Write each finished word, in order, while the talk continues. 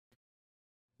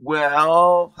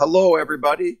Well, hello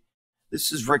everybody.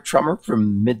 This is Rick Trummer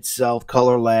from Mid-South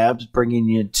Color Labs bringing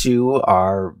you to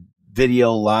our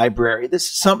video library. This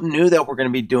is something new that we're going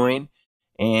to be doing,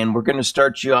 and we're going to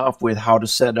start you off with how to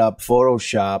set up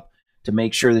Photoshop to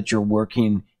make sure that you're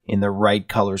working in the right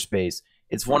color space.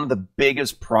 It's one of the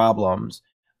biggest problems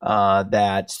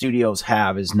that studios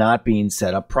have is not being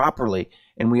set up properly,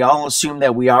 and we all assume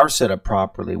that we are set up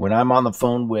properly. When I'm on the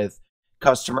phone with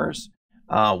customers,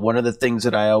 one of the things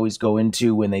that I always go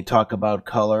into when they talk about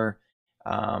color,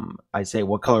 I say,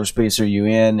 what color space are you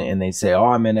in? And they say, oh,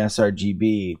 I'm in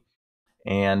sRGB.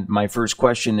 And my first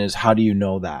question is, how do you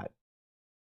know that?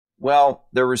 Well,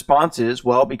 their response is,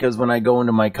 well, because when I go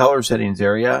into my color settings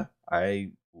area,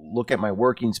 I look at my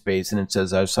working space and it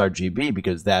says sRGB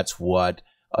because that's what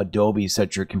Adobe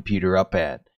set your computer up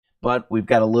at. But we've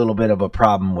got a little bit of a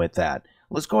problem with that.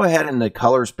 Let's go ahead into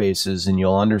color spaces and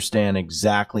you'll understand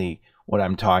exactly what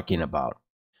I'm talking about.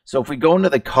 So if we go into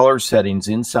the color settings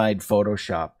inside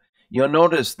Photoshop, you'll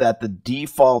notice that the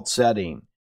default setting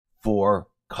for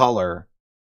color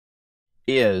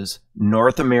is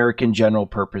North American General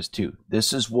Purpose 2.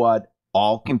 This is what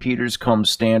all computers come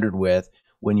standard with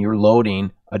when you're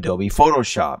loading Adobe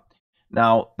Photoshop.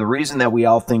 Now, the reason that we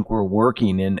all think we're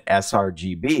working in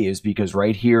sRGB is because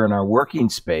right here in our working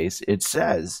space, it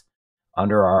says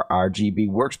under our RGB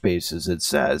workspaces, it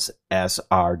says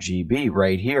sRGB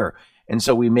right here. And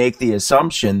so we make the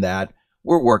assumption that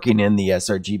we're working in the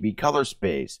sRGB color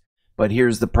space. But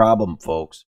here's the problem,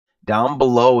 folks. Down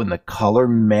below in the color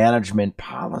management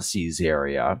policies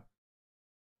area,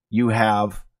 you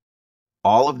have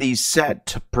all of these set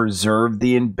to preserve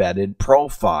the embedded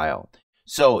profile.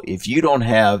 So if you don't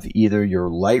have either your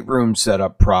Lightroom set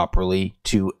up properly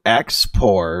to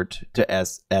export to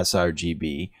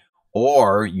sRGB,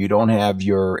 or you don't have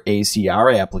your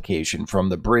ACR application from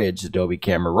the bridge, Adobe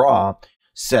Camera Raw,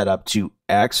 set up to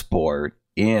export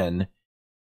in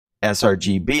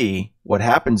sRGB, what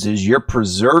happens is you're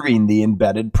preserving the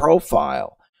embedded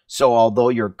profile. So although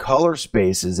your color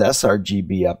space is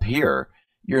sRGB up here,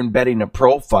 you're embedding a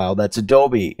profile that's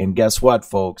Adobe. And guess what,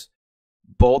 folks?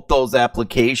 Both those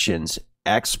applications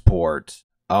export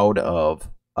out of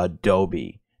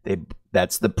Adobe.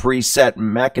 That's the preset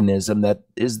mechanism that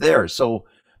is there. So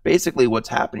basically what's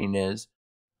happening is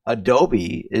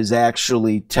Adobe is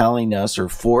actually telling us or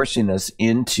forcing us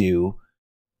into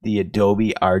the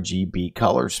Adobe RGB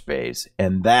color space.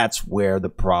 And that's where the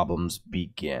problems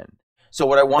begin. So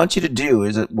what I want you to do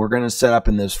is that we're going to set up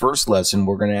in this first lesson,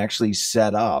 we're going to actually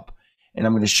set up, and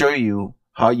I'm going to show you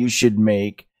how you should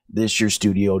make this your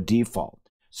studio default.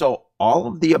 So all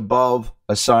of the above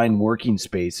assigned working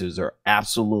spaces are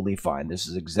absolutely fine. This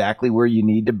is exactly where you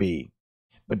need to be.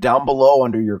 But down below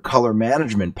under your color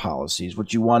management policies,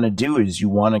 what you want to do is you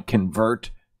want to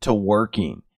convert to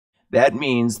working. That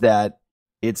means that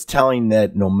it's telling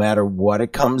that no matter what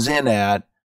it comes in at,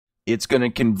 it's going to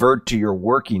convert to your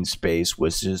working space,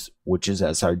 which is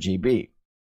sRGB.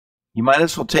 You might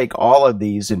as well take all of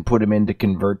these and put them into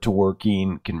convert to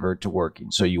working, convert to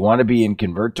working. So you want to be in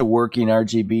convert to working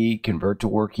RGB, convert to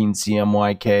working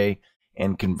CMYK,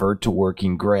 and convert to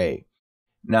working gray.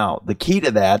 Now, the key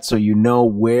to that, so you know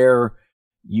where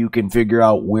you can figure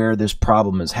out where this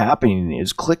problem is happening,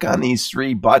 is click on these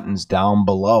three buttons down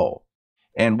below.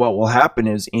 And what will happen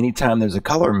is anytime there's a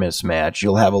color mismatch,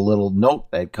 you'll have a little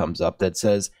note that comes up that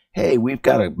says, hey, we've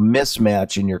got a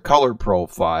mismatch in your color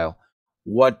profile.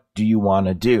 What do you want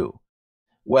to do?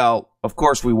 Well, of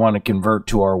course, we want to convert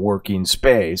to our working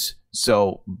space.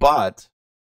 But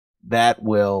that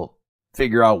will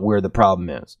figure out where the problem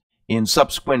is. In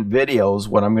subsequent videos,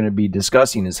 what I'm going to be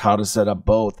discussing is how to set up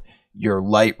both your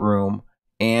Lightroom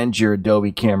and your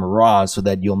Adobe Camera Raw so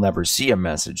that you'll never see a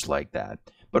message like that.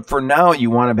 But for now,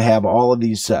 you want to have all of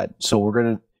these set. So we're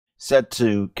going to set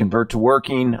to convert to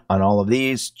working on all of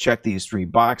these. Check these three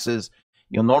boxes.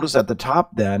 You'll notice at the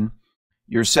top then,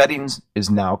 your settings is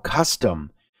now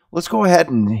custom. Let's go ahead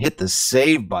and hit the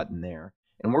save button there.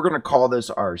 And we're going to call this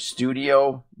our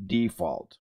studio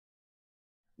default.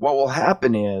 What will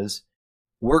happen is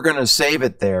we're going to save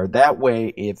it there. That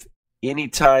way, if any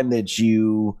time that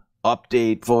you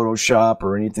update Photoshop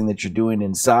or anything that you're doing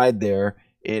inside there,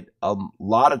 it a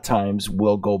lot of times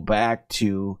will go back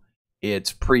to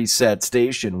its preset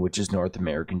station, which is North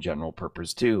American General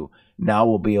Purpose 2. Now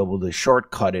we'll be able to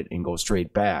shortcut it and go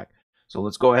straight back. So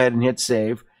let's go ahead and hit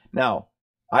save. Now,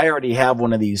 I already have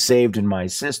one of these saved in my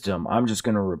system. I'm just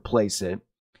going to replace it.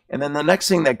 And then the next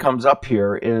thing that comes up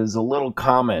here is a little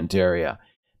comment area.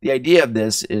 The idea of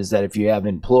this is that if you have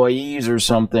employees or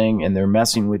something and they're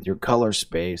messing with your color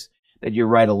space, that you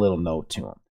write a little note to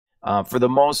them. For the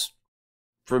most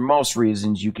for most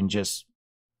reasons, you can just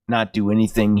not do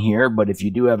anything here. But if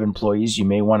you do have employees, you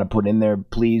may want to put in there,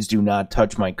 please do not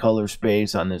touch my color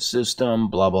space on this system,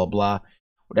 blah, blah, blah.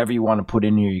 Whatever you want to put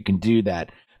in here, you can do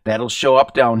that. That'll show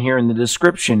up down here in the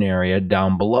description area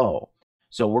down below.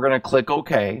 So we're going to click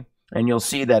OK, and you'll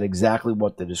see that exactly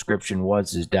what the description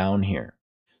was is down here.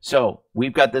 So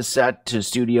we've got this set to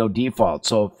studio default.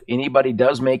 So if anybody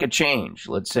does make a change,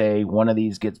 let's say one of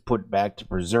these gets put back to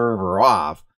preserve or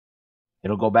off,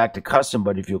 it'll go back to custom.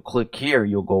 But if you'll click here,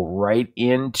 you'll go right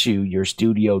into your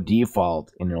studio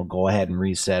default, and it'll go ahead and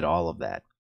reset all of that.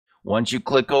 Once you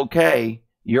click OK,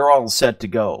 you're all set to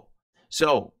go.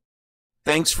 So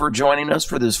thanks for joining us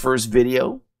for this first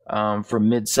video from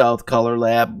Mid-South Color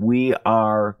Lab. We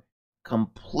are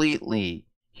completely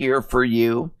here for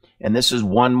you. And this is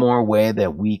one more way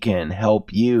that we can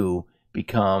help you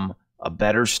become a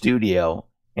better studio,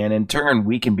 and in turn,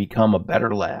 we can become a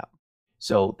better lab.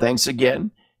 So thanks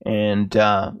again, and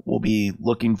we'll be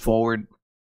looking forward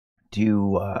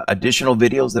to additional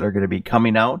videos that are going to be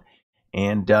coming out.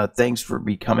 And thanks for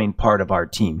becoming part of our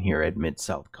team here at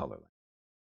Mid-South Color Lab.